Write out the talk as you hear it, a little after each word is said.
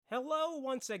Hello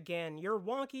once again, your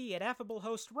wonky yet affable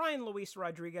host Ryan Luis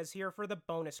Rodriguez here for the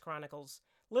Bonus Chronicles.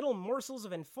 Little morsels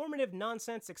of informative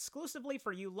nonsense exclusively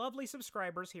for you lovely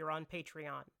subscribers here on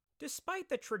Patreon. Despite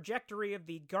the trajectory of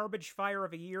the garbage fire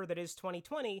of a year that is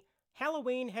 2020,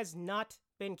 Halloween has not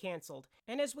been cancelled.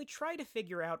 And as we try to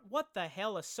figure out what the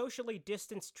hell a socially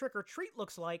distanced trick-or-treat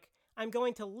looks like, I'm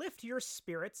going to lift your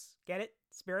spirits, get it,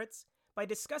 spirits, by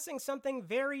discussing something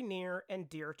very near and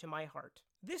dear to my heart.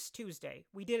 This Tuesday,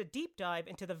 we did a deep dive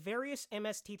into the various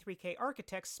MST3K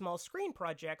Architects small screen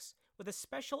projects with a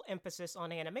special emphasis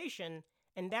on animation,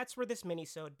 and that's where this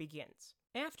minisode begins.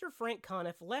 After Frank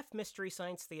Conniff left Mystery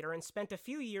Science Theater and spent a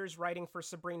few years writing for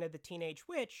Sabrina the Teenage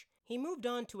Witch, he moved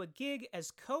on to a gig as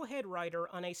co-head writer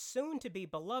on a soon-to-be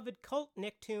beloved cult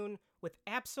Nicktoon with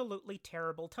absolutely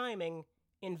terrible timing,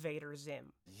 Invader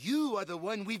Zim. You are the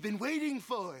one we've been waiting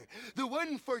for! The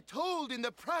one foretold in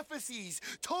the prophecies,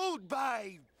 told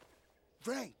by...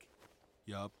 Frank.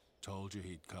 Yup, told you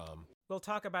he'd come. We'll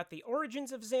talk about the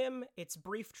origins of Zim, its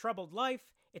brief troubled life,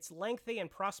 its lengthy and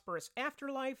prosperous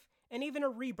afterlife, and even a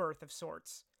rebirth of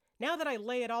sorts. Now that I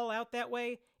lay it all out that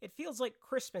way, it feels like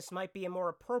Christmas might be a more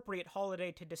appropriate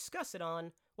holiday to discuss it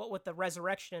on, what with the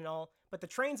resurrection and all, but the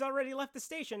train's already left the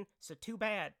station, so too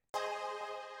bad.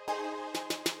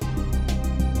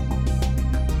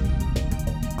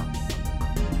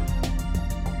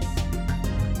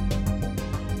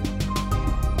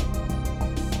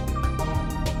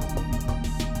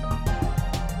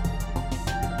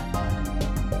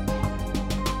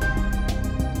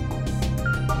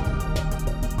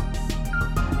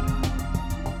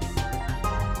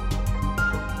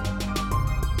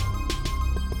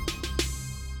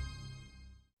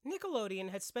 Nickelodeon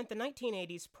had spent the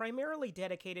 1980s primarily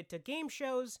dedicated to game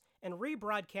shows and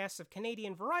rebroadcasts of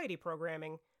Canadian variety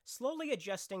programming, slowly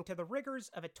adjusting to the rigors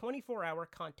of a 24-hour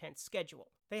content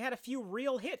schedule. They had a few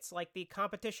real hits like the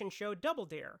competition show Double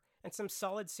Dare, and some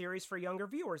solid series for younger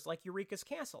viewers like Eureka's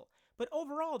Castle, but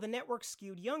overall the network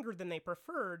skewed younger than they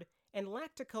preferred and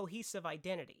lacked a cohesive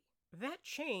identity. That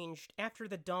changed after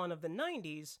the dawn of the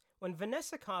 90s, when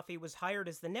Vanessa Coffey was hired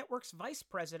as the network's vice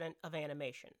president of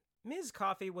animation. Ms.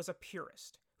 Coffey was a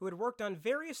purist, who had worked on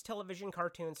various television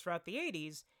cartoons throughout the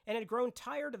 80s and had grown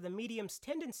tired of the medium's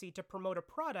tendency to promote a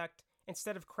product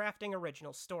instead of crafting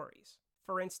original stories.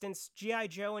 For instance, G.I.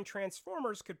 Joe and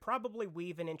Transformers could probably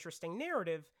weave an interesting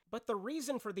narrative, but the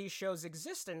reason for these shows'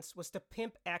 existence was to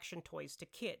pimp action toys to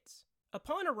kids.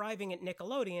 Upon arriving at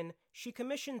Nickelodeon, she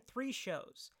commissioned 3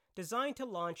 shows, designed to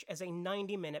launch as a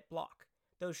 90-minute block.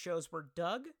 Those shows were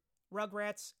Doug,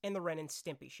 Rugrats, and The Ren and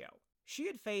Stimpy Show. She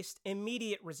had faced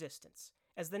immediate resistance,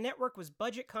 as the network was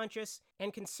budget-conscious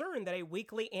and concerned that a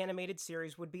weekly animated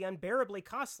series would be unbearably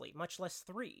costly, much less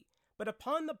 3. But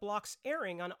upon the block's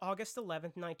airing on August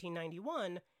 11,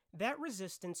 1991, that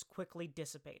resistance quickly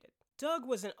dissipated. Doug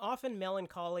was an often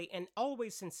melancholy and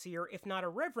always sincere, if not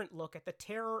irreverent look at the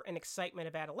terror and excitement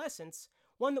of adolescence,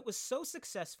 one that was so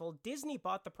successful Disney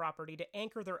bought the property to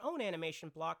anchor their own animation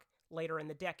block later in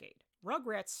the decade.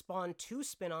 Rugrats spawned 2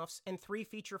 spin-offs and 3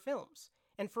 feature films,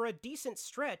 and for a decent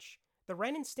stretch, The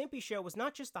Ren and Stimpy Show was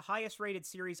not just the highest-rated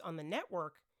series on the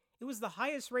network, it was the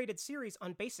highest-rated series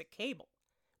on basic cable,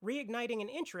 reigniting an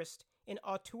interest in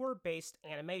auteur-based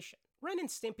animation. Ren and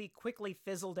Stimpy quickly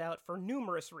fizzled out for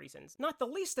numerous reasons, not the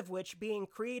least of which being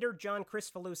creator John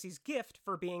Kricfalusi's gift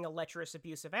for being a lecherous,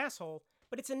 abusive asshole,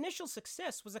 but its initial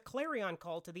success was a clarion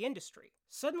call to the industry.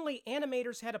 Suddenly,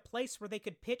 animators had a place where they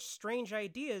could pitch strange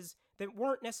ideas that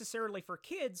weren't necessarily for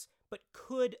kids, but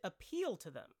could appeal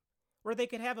to them, where they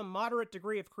could have a moderate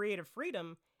degree of creative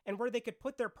freedom, and where they could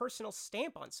put their personal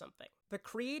stamp on something. The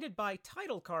created by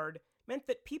title card meant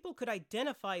that people could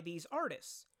identify these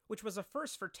artists, which was a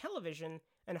first for television,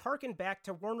 and harken back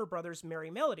to Warner Brothers'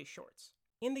 Merry Melody shorts.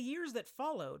 In the years that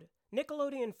followed,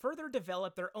 Nickelodeon further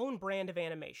developed their own brand of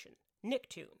animation,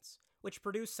 Nicktoons, which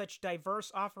produced such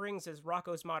diverse offerings as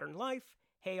Rocko's Modern Life,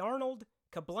 Hey Arnold,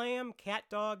 Kablam, Cat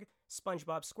Dog,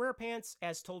 SpongeBob SquarePants,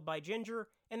 As Told by Ginger,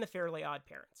 and The Fairly Odd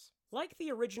Parents. Like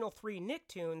the original 3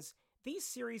 Nicktoons, these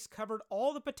series covered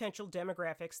all the potential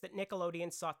demographics that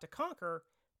Nickelodeon sought to conquer,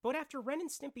 but after Ren and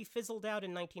Stimpy fizzled out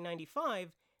in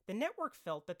 1995, the network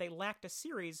felt that they lacked a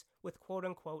series with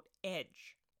quote-unquote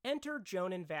edge. Enter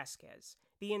Jonan Vasquez,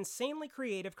 the insanely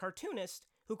creative cartoonist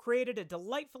who created a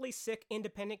delightfully sick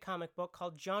independent comic book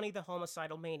called Johnny the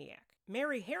Homicidal Maniac.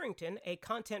 Mary Harrington, a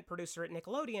content producer at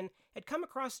Nickelodeon, had come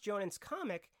across Jonan's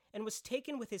comic and was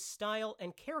taken with his style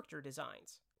and character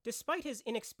designs. Despite his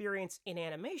inexperience in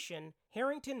animation,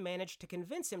 Harrington managed to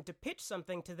convince him to pitch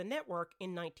something to the network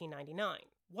in 1999.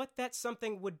 What that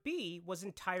something would be was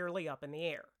entirely up in the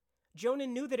air.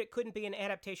 Jonan knew that it couldn't be an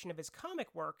adaptation of his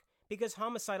comic work because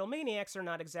homicidal maniacs are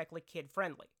not exactly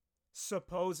kid-friendly.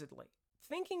 Supposedly.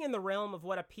 Thinking in the realm of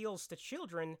what appeals to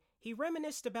children, he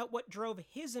reminisced about what drove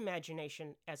his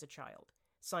imagination as a child.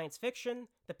 Science fiction,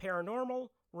 the paranormal,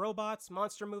 robots,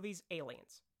 monster movies,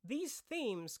 aliens. These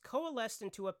themes coalesced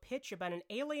into a pitch about an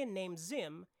alien named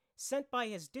Zim sent by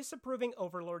his disapproving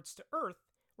overlords to Earth,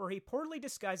 where he poorly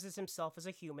disguises himself as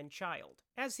a human child.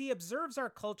 As he observes our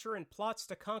culture and plots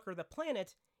to conquer the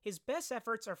planet, his best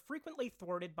efforts are frequently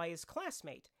thwarted by his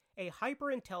classmate, a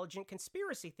hyper-intelligent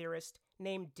conspiracy theorist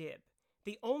named Dib,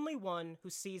 the only one who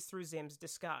sees through Zim's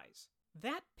disguise.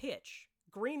 That pitch,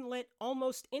 greenlit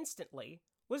almost instantly,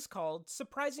 was called,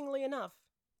 surprisingly enough,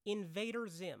 Invader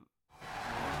Zim.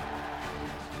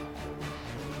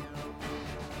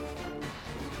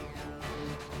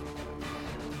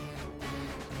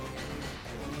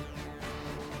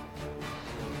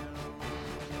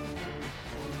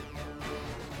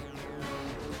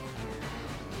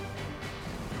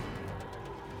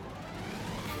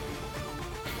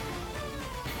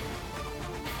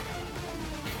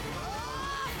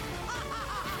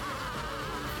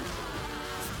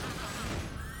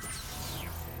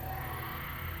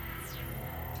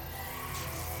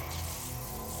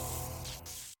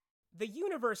 The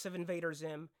universe of Invader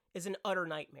Zim is an utter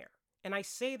nightmare, and I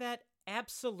say that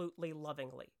absolutely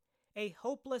lovingly. A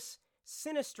hopeless,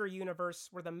 sinister universe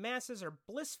where the masses are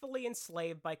blissfully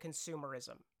enslaved by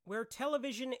consumerism, where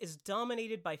television is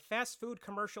dominated by fast food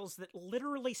commercials that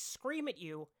literally scream at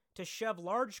you to shove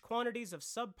large quantities of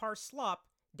subpar slop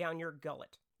down your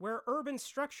gullet, where urban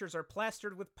structures are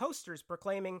plastered with posters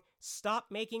proclaiming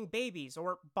 "Stop making babies"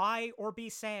 or "Buy or be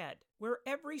sad," where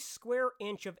every square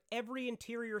inch of every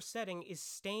interior setting is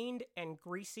stained and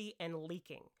greasy and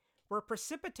leaking, where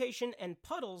precipitation and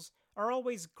puddles are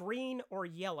always green or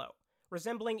yellow,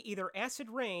 resembling either acid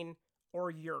rain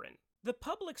or urine. The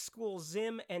public school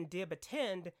Zim and Dib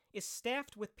attend is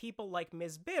staffed with people like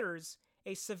Ms. Bitters,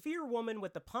 a severe woman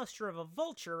with the posture of a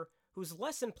vulture whose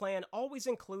lesson plan always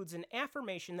includes an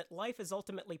affirmation that life is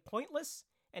ultimately pointless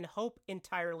and hope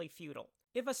entirely futile.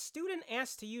 If a student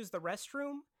asks to use the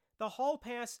restroom, the hall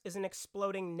pass is an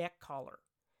exploding neck collar.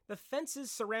 The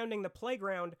fences surrounding the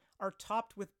playground are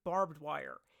topped with barbed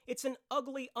wire. It's an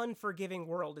ugly, unforgiving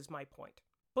world, is my point.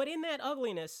 But in that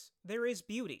ugliness, there is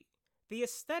beauty. The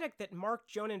aesthetic that marked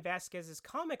Jonan Vasquez's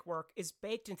comic work is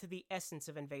baked into the essence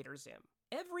of Invader Zim.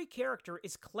 Every character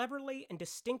is cleverly and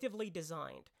distinctively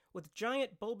designed, with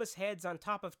giant bulbous heads on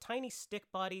top of tiny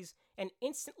stick bodies and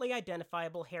instantly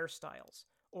identifiable hairstyles,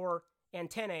 or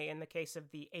antennae in the case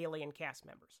of the alien cast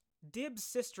members. Dib's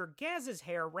sister Gaz's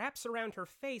hair wraps around her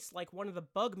face like one of the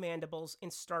bug mandibles in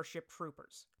Starship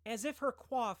Troopers, as if her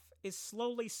coif is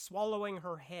slowly swallowing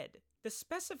her head. The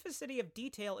specificity of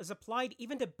detail is applied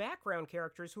even to background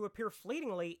characters who appear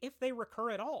fleetingly if they recur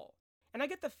at all. And I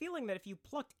get the feeling that if you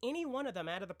plucked any one of them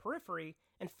out of the periphery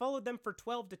and followed them for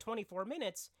 12 to 24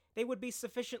 minutes, they would be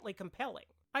sufficiently compelling.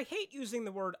 I hate using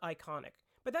the word iconic,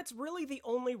 but that's really the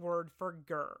only word for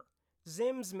Gur,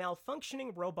 Zim's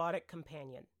malfunctioning robotic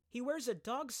companion. He wears a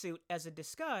dog suit as a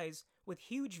disguise with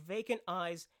huge vacant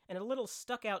eyes and a little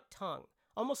stuck-out tongue,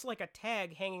 almost like a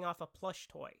tag hanging off a plush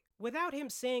toy. Without him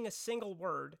saying a single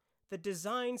word, the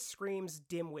design screams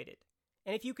dim-witted.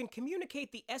 And if you can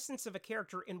communicate the essence of a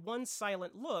character in one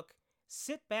silent look,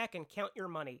 sit back and count your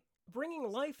money. Bringing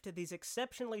life to these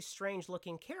exceptionally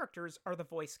strange-looking characters are the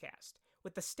voice cast,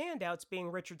 with the standouts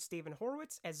being Richard Stephen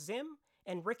Horwitz as Zim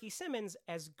and Ricky Simmons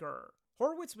as Gur.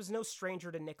 Horwitz was no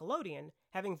stranger to Nickelodeon,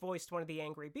 having voiced one of the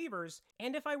Angry Beavers,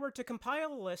 and if I were to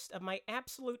compile a list of my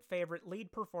absolute favorite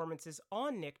lead performances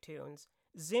on Nicktoons,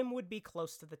 Zim would be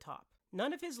close to the top.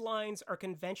 None of his lines are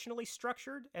conventionally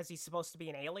structured, as he's supposed to be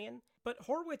an alien, but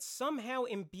Horwitz somehow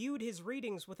imbued his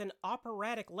readings with an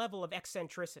operatic level of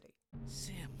eccentricity.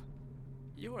 Zim,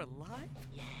 you are alive?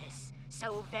 Yes,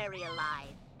 so very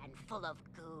alive and full of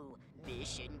goo,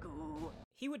 mission goo.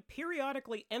 He would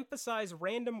periodically emphasize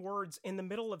random words in the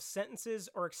middle of sentences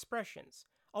or expressions,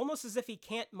 almost as if he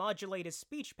can't modulate his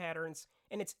speech patterns,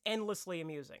 and it's endlessly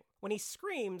amusing. When he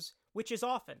screams, which is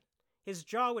often, his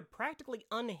jaw would practically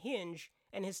unhinge,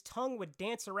 and his tongue would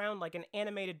dance around like an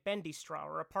animated bendy straw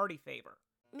or a party favor.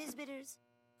 Ms. Bitters,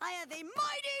 I have a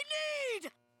mighty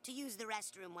need to use the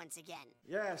restroom once again.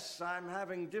 Yes, I'm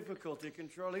having difficulty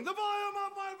controlling the volume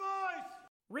of my voice!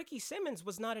 Ricky Simmons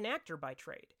was not an actor by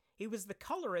trade. He was the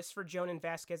colorist for Jonan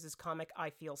Vasquez's comic I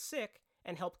Feel Sick,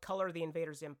 and helped color the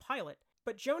Invader Zim pilot,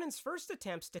 but Jonan's first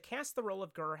attempts to cast the role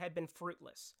of Gur had been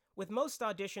fruitless, with most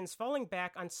auditions falling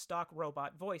back on stock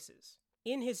robot voices.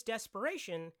 In his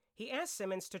desperation, he asked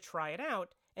Simmons to try it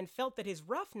out, and felt that his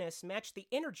roughness matched the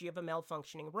energy of a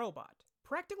malfunctioning robot.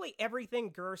 Practically everything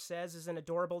Gurr says is an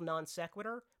adorable non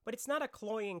sequitur, but it's not a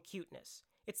cloying cuteness.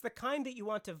 It's the kind that you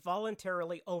want to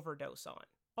voluntarily overdose on.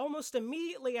 Almost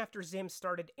immediately after Zim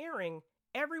started airing,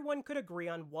 everyone could agree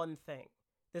on one thing.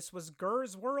 This was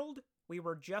Gurr's world, we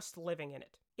were just living in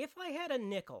it. If I had a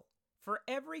nickel for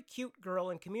every cute girl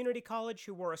in community college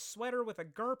who wore a sweater with a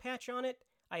Gurr patch on it,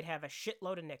 I'd have a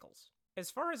shitload of nickels. As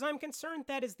far as I'm concerned,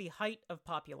 that is the height of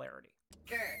popularity.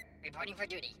 Gurr, reporting for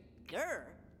duty. Gurr?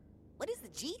 What does the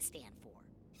G stand for?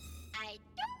 I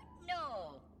don't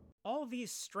know. All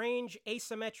these strange,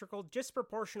 asymmetrical,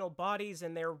 disproportional bodies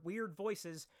and their weird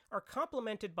voices are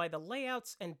complemented by the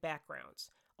layouts and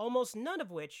backgrounds, almost none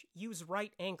of which use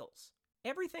right angles.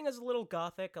 Everything is a little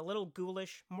gothic, a little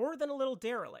ghoulish, more than a little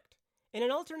derelict. In an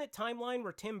alternate timeline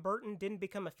where Tim Burton didn't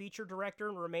become a feature director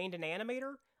and remained an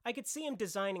animator, I could see him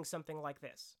designing something like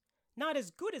this. Not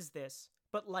as good as this,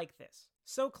 but like this.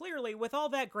 So clearly, with all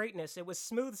that greatness, it was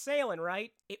smooth sailing,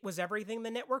 right? It was everything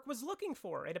the network was looking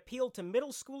for. It appealed to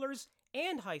middle schoolers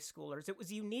and high schoolers. It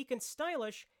was unique and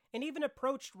stylish, and even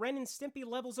approached Ren and Stimpy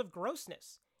levels of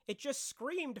grossness. It just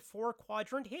screamed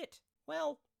 4-quadrant hit.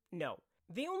 Well, no.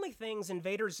 The only things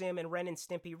Invader Zim and Ren and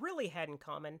Stimpy really had in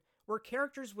common were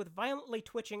characters with violently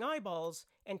twitching eyeballs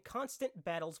and constant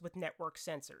battles with network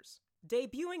censors.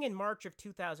 Debuting in March of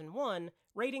 2001,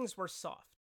 ratings were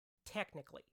soft.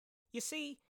 Technically. You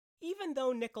see, even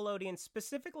though Nickelodeon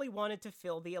specifically wanted to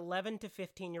fill the 11 to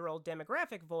 15-year-old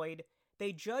demographic void,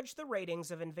 they judged the ratings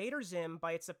of Invader Zim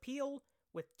by its appeal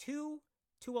with 2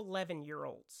 to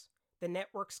 11-year-olds, the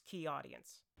network's key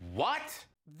audience. What?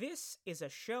 This is a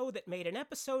show that made an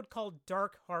episode called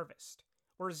Dark Harvest,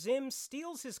 where Zim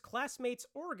steals his classmates'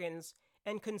 organs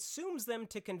and consumes them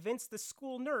to convince the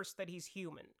school nurse that he's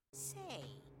human. Say,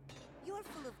 you're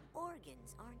full of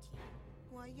organs, aren't you?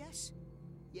 Why, yes.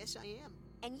 Yes, I am.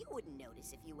 And you wouldn't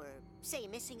notice if you were, say,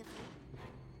 missing a few?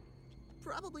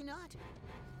 Probably not.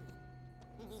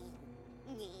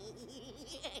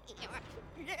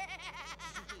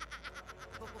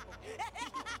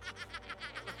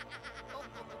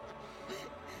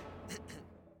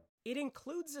 It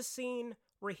includes a scene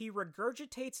where he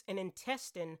regurgitates an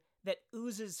intestine that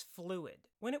oozes fluid.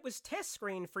 When it was test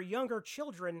screened for younger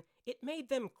children, it made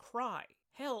them cry.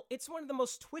 Hell, it's one of the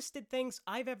most twisted things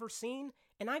I've ever seen,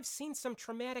 and I've seen some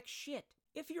traumatic shit.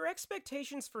 If your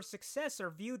expectations for success are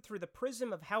viewed through the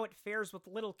prism of how it fares with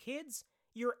little kids,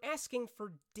 you're asking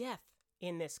for death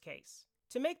in this case.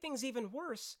 To make things even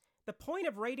worse, the point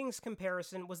of ratings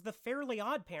comparison was the Fairly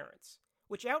Odd Parents,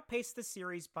 which outpaced the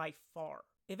series by far,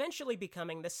 eventually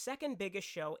becoming the second biggest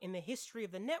show in the history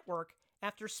of the network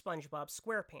after SpongeBob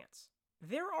SquarePants.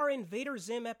 There are Invader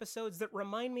Zim episodes that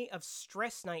remind me of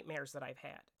stress nightmares that I've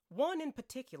had. One in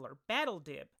particular, Battle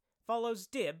Dib, follows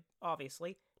Dib,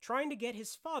 obviously, trying to get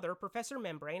his father, Professor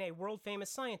Membrane, a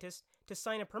world-famous scientist, to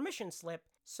sign a permission slip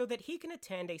so that he can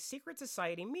attend a secret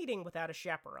society meeting without a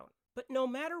chaperone. But no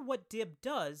matter what Dib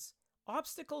does,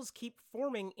 obstacles keep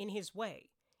forming in his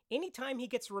way. Anytime he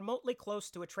gets remotely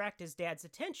close to attract his dad's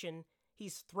attention,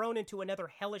 he's thrown into another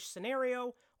hellish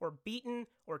scenario, or beaten,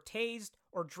 or tased,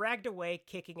 or dragged away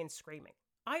kicking and screaming.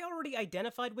 I already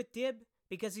identified with Dib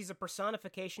because he's a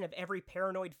personification of every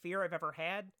paranoid fear I've ever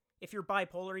had. If you're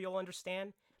bipolar, you'll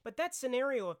understand. But that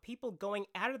scenario of people going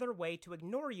out of their way to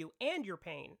ignore you and your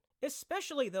pain,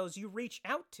 especially those you reach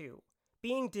out to,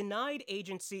 being denied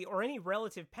agency or any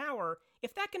relative power,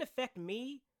 if that can affect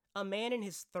me, a man in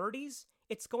his 30s,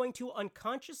 it's going to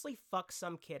unconsciously fuck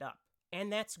some kid up.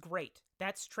 And that's great.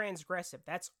 That's transgressive.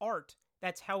 That's art.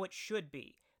 That's how it should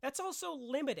be. That's also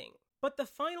limiting. But the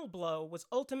final blow was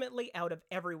ultimately out of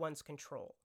everyone's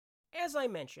control. As I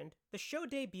mentioned, the show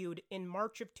debuted in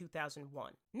March of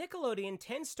 2001. Nickelodeon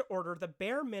tends to order the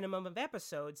bare minimum of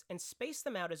episodes and space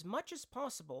them out as much as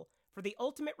possible for the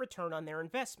ultimate return on their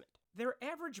investment. Their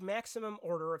average maximum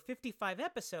order of 55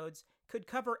 episodes could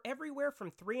cover everywhere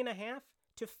from 3.5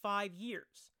 to 5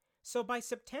 years. So by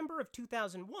September of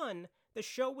 2001, the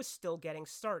show was still getting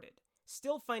started,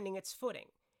 still finding its footing,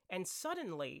 and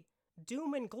suddenly,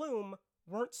 doom and gloom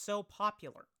weren't so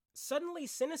popular. Suddenly,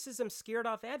 cynicism scared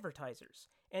off advertisers,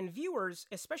 and viewers,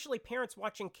 especially parents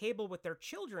watching cable with their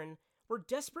children, were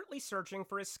desperately searching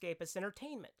for escapist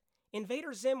entertainment.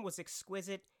 Invader Zim was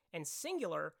exquisite and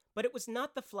singular, but it was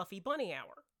not the fluffy bunny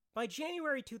hour. By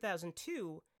January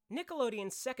 2002,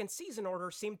 Nickelodeon's second season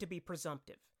order seemed to be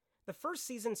presumptive. The first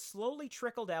season slowly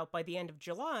trickled out by the end of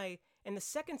July, and the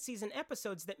second season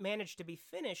episodes that managed to be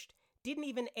finished didn't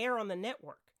even air on the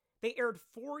network. They aired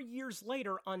 4 years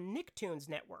later on Nicktoons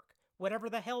Network,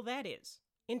 whatever the hell that is.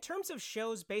 In terms of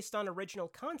shows based on original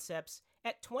concepts,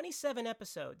 At 27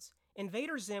 episodes,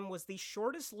 Invader Zim was the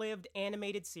shortest-lived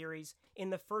animated series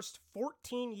in the first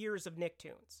 14 years of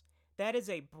Nicktoons. That is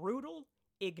a brutal,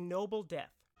 ignoble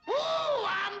death. Ooh,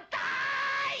 I'm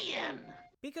dying!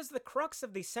 Because the crux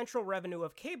of the central revenue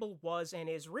of cable was and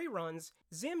is reruns,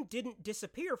 Zim didn't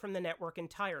disappear from the network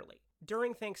entirely.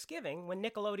 During Thanksgiving, when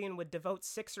Nickelodeon would devote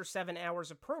 6 or 7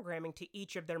 hours of programming to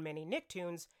each of their many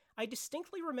Nicktoons, I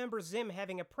distinctly remember Zim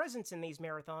having a presence in these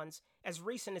marathons as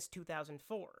recent as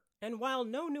 2004. And while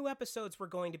no new episodes were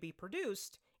going to be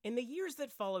produced, in the years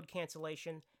that followed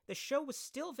cancellation, the show was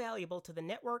still valuable to the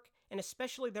network and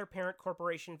especially their parent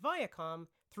corporation Viacom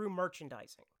through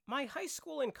merchandising. My high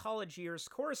school and college years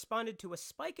corresponded to a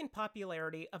spike in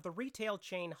popularity of the retail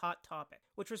chain Hot Topic,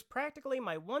 which was practically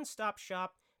my one-stop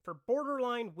shop for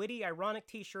borderline witty ironic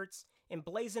t-shirts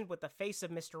emblazoned with the face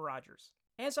of Mr. Rogers.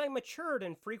 As I matured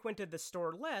and frequented the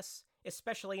store less,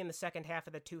 especially in the second half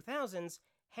of the 2000s,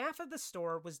 half of the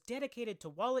store was dedicated to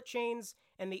wallet chains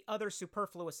and the other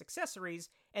superfluous accessories,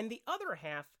 and the other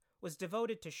half was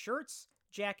devoted to shirts,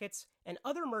 jackets, and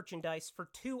other merchandise for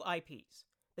 2 IPs,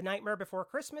 The Nightmare Before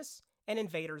Christmas and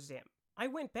Invader Zim. I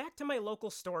went back to my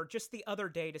local store just the other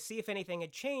day to see if anything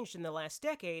had changed in the last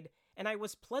decade, and I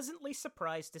was pleasantly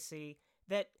surprised to see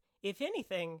that, if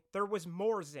anything, there was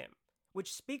more Zim,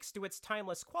 which speaks to its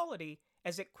timeless quality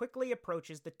as it quickly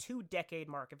approaches the 2-decade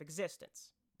mark of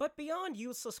existence. But beyond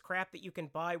useless crap that you can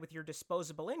buy with your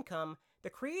disposable income, the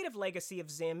creative legacy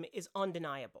of Zim is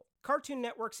undeniable. Cartoon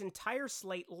Network's entire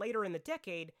slate later in the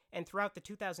decade and throughout the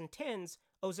 2010s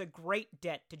owes a great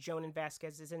debt to Jhonen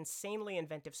Vasquez's insanely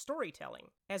inventive storytelling,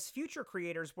 as future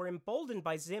creators were emboldened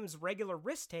by Zim's regular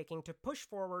risk-taking to push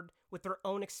forward with their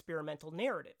own experimental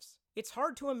narratives. It's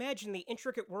hard to imagine the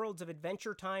intricate worlds of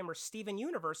Adventure Time or Steven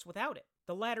Universe without it.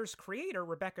 The latter's creator,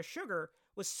 Rebecca Sugar,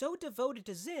 was so devoted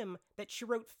to Zim that she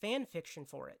wrote fan fiction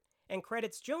for it, and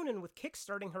credits Jhonen with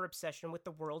kickstarting her obsession with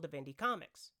the world of indie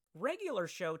comics. Regular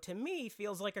Show, to me,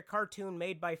 feels like a cartoon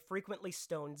made by frequently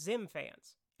stoned Zim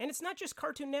fans. And it's not just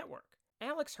Cartoon Network.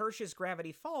 Alex Hirsch's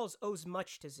Gravity Falls owes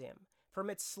much to Zim, from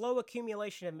its slow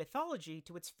accumulation of mythology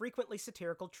to its frequently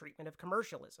satirical treatment of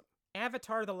commercialism.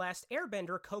 Avatar: The Last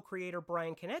Airbender co-creator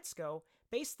Brian Konietzko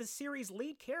based the series'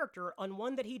 lead character on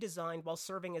one that he designed while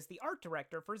serving as the art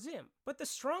director for Zim. But the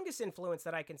strongest influence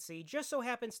that I can see just so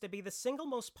happens to be the single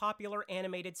most popular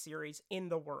animated series in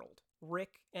the world,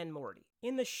 Rick and Morty.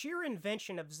 In the sheer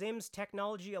invention of Zim's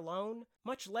technology alone,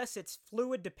 much less its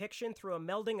fluid depiction through a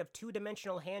melding of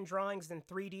 2-dimensional hand drawings and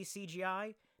 3D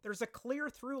CGI, there's a clear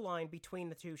through line between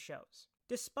the two shows.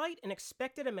 Despite an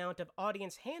expected amount of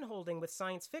audience handholding with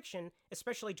science fiction,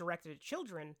 especially directed at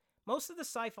children, most of the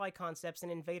sci-fi concepts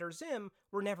in Invader Zim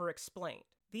were never explained.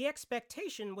 The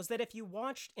expectation was that if you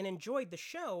watched and enjoyed the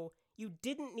show, you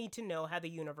didn't need to know how the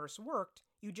universe worked,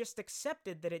 you just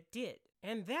accepted that it did.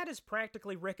 And that is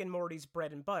practically Rick and Morty's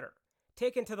bread and butter.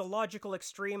 Taken to the logical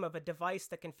extreme of a device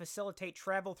that can facilitate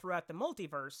travel throughout the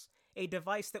multiverse, a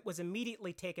device that was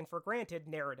immediately taken for granted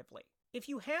narratively. If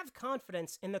you have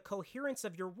confidence in the coherence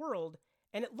of your world,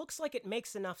 and it looks like it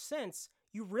makes enough sense,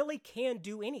 you really can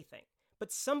do anything.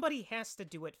 But somebody has to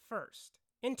do it first.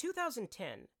 In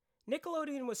 2010,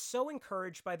 Nickelodeon was so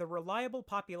encouraged by the reliable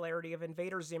popularity of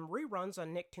Invader Zim reruns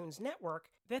on Nicktoons Network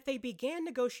that they began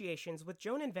negotiations with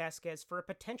Jhonen Vasquez for a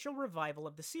potential revival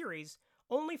of the series,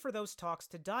 only for those talks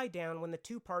to die down when the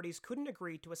two parties couldn't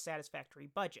agree to a satisfactory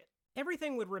budget.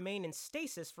 Everything would remain in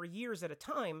stasis for years at a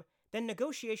time, then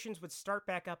negotiations would start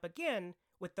back up again,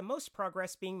 with the most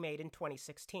progress being made in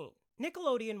 2016.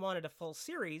 Nickelodeon wanted a full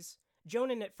series.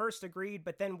 Jhonen at first agreed,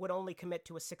 but then would only commit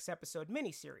to a 6-episode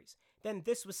miniseries. Then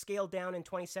this was scaled down in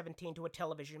 2017 to a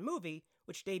television movie,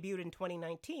 which debuted in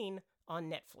 2019 on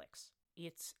Netflix.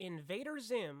 It's Invader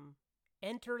Zim,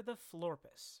 Enter the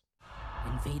Florpus.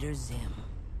 Invader Zim,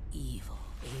 evil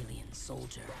alien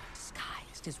soldier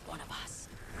disguised as one of us,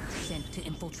 sent to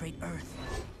infiltrate Earth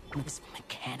with his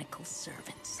mechanical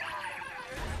servants.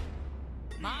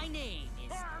 My name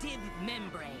is Dib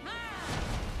Membrane,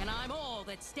 and I'm all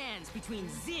that stands between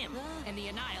Zim and the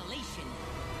annihilation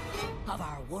of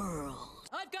our world.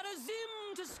 I've got a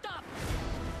Zim to stop!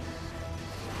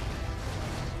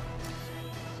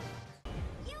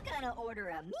 You gotta order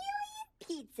a million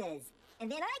pizzas,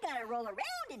 and then I gotta roll around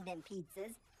in them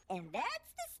pizzas, and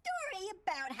that's the story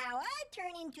about how I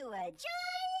turn into a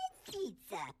giant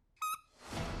pizza.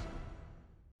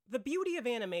 The beauty of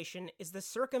animation is the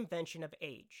circumvention of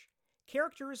age.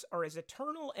 Characters are as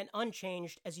eternal and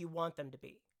unchanged as you want them to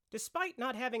be. Despite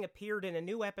not having appeared in a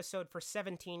new episode for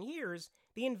 17 years,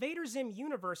 the Invader Zim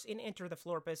universe in Enter the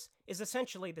Florpus is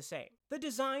essentially the same. The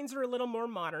designs are a little more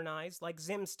modernized, like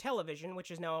Zim's television,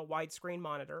 which is now a widescreen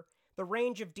monitor, the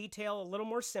range of detail a little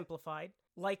more simplified,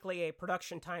 likely a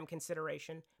production time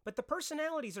consideration, but the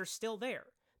personalities are still there.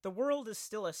 The world is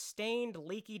still a stained,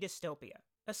 leaky dystopia.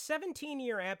 A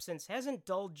 17-year absence hasn't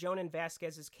dulled Jonan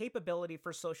Vasquez's capability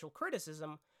for social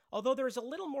criticism, although there is a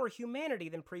little more humanity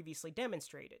than previously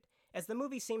demonstrated, as the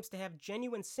movie seems to have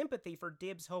genuine sympathy for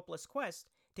Dib's hopeless quest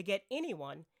to get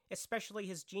anyone, especially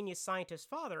his genius scientist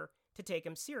father, to take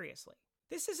him seriously.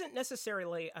 This isn't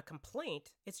necessarily a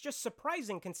complaint, it's just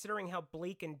surprising considering how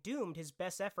bleak and doomed his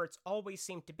best efforts always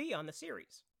seem to be on the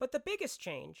series. But the biggest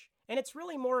change, and it's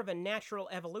really more of a natural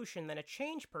evolution than a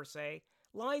change per se,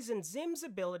 lies in Zim's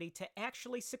ability to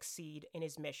actually succeed in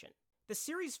his mission. The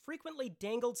series frequently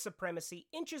dangled supremacy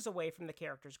inches away from the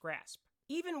character's grasp.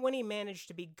 Even when he managed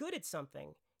to be good at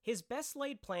something, his best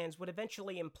laid plans would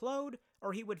eventually implode,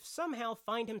 or he would somehow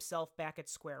find himself back at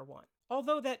square one.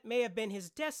 Although that may have been his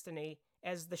destiny,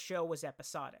 as the show was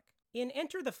episodic. In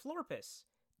Enter the Florpus,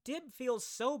 Dib feels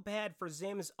so bad for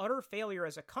Zim's utter failure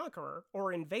as a conqueror,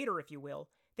 or invader if you will,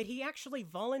 that he actually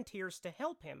volunteers to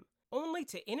help him, only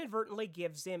to inadvertently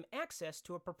give Zim access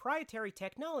to a proprietary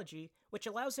technology which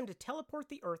allows him to teleport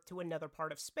the Earth to another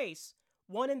part of space,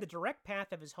 one in the direct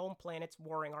path of his home planet's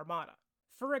warring armada.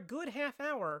 For a good half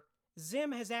hour,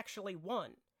 Zim has actually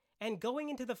won, and going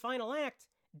into the final act,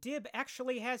 Dib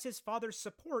actually has his father's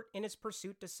support in his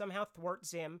pursuit to somehow thwart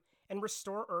Zim and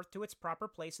restore Earth to its proper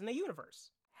place in the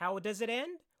universe. How does it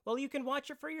end? Well, you can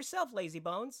watch it for yourself, lazy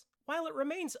bones. While it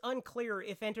remains unclear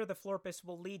if Enter the Florpus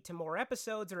will lead to more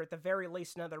episodes or at the very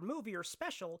least another movie or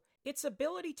special, its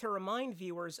ability to remind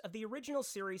viewers of the original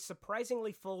series'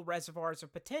 surprisingly full reservoirs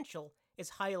of potential is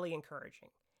highly encouraging.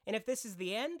 And if this is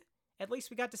the end, at least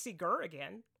we got to see Gur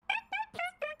again.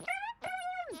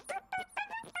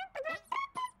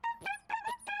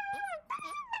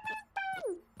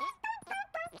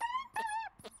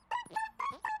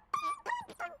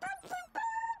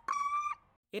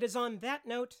 It is on that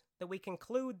note that we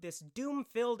conclude this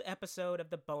doom-filled episode of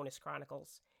the Bonus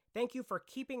Chronicles. Thank you for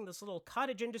keeping this little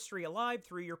cottage industry alive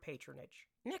through your patronage.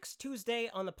 Next Tuesday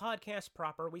on the podcast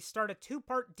proper, we start a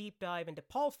 2-part deep dive into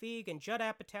Paul Feig and Judd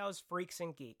Apatow's Freaks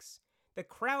and Geeks, the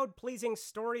crowd-pleasing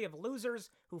story of losers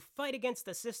who fight against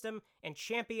the system and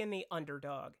champion the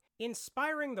underdog,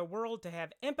 inspiring the world to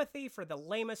have empathy for the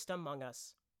lamest among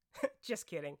us. Just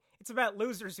kidding. It's about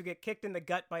losers who get kicked in the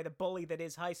gut by the bully that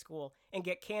is high school and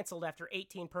get canceled after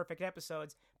 18 perfect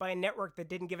episodes by a network that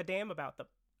didn't give a damn about them.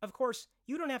 Of course,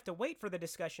 you don't have to wait for the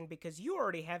discussion because you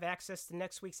already have access to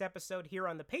next week's episode here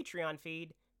on the Patreon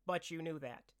feed, but you knew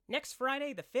that. Next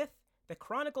Friday, the 5th, the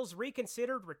Chronicles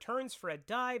Reconsidered returns for a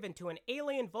dive into an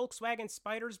alien Volkswagen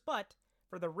spider's butt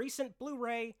for the recent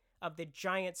Blu-ray of the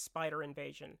Giant Spider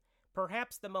Invasion,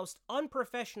 perhaps the most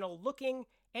unprofessional looking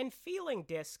and feeling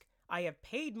disc I have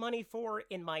paid money for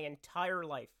in my entire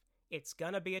life. It's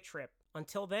gonna be a trip.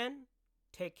 Until then,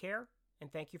 take care,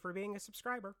 and thank you for being a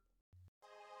subscriber.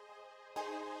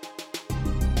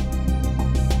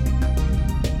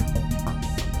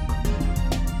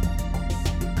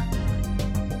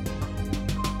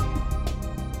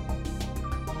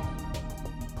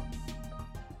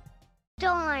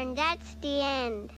 Darn, that's the end.